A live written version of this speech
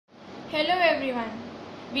Hello everyone.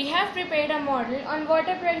 We have prepared a model on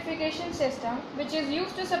water purification system which is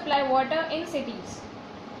used to supply water in cities.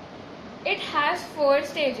 It has 4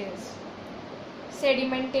 stages: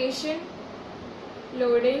 sedimentation,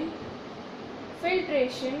 loading,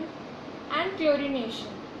 filtration and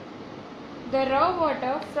chlorination. The raw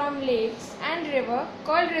water from lakes and river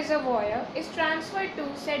called reservoir is transferred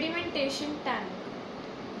to sedimentation tank.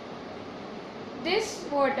 This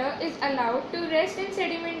water is allowed to rest in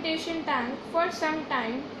sedimentation tank for some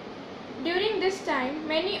time. During this time,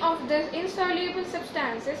 many of the insoluble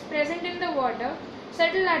substances present in the water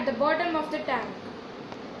settle at the bottom of the tank.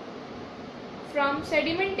 From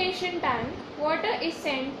sedimentation tank, water is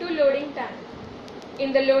sent to loading tank.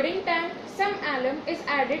 In the loading tank, some alum is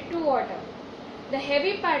added to water. The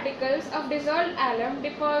heavy particles of dissolved alum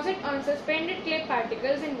deposit on suspended clay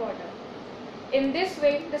particles in water. In this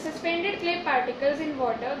way, the suspended clay particles in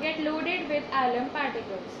water get loaded with alum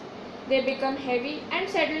particles. They become heavy and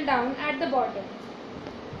settle down at the bottom.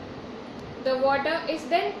 The water is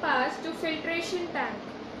then passed to filtration tank.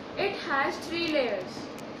 It has 3 layers: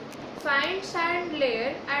 fine sand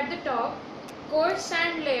layer at the top, coarse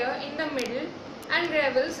sand layer in the middle and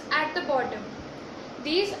gravels at the bottom.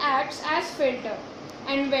 These acts as filter,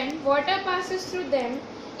 and when water passes through them,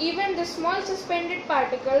 even the small suspended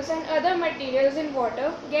particles and other materials in water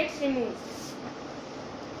gets removed.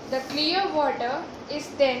 The clear water is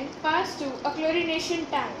then passed to a chlorination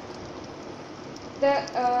tank. The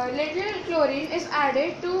little chlorine is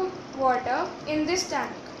added to water in this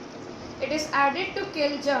tank. It is added to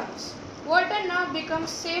kill germs. Water now becomes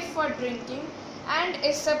safe for drinking and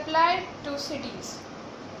is supplied to cities.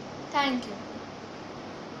 Thank you.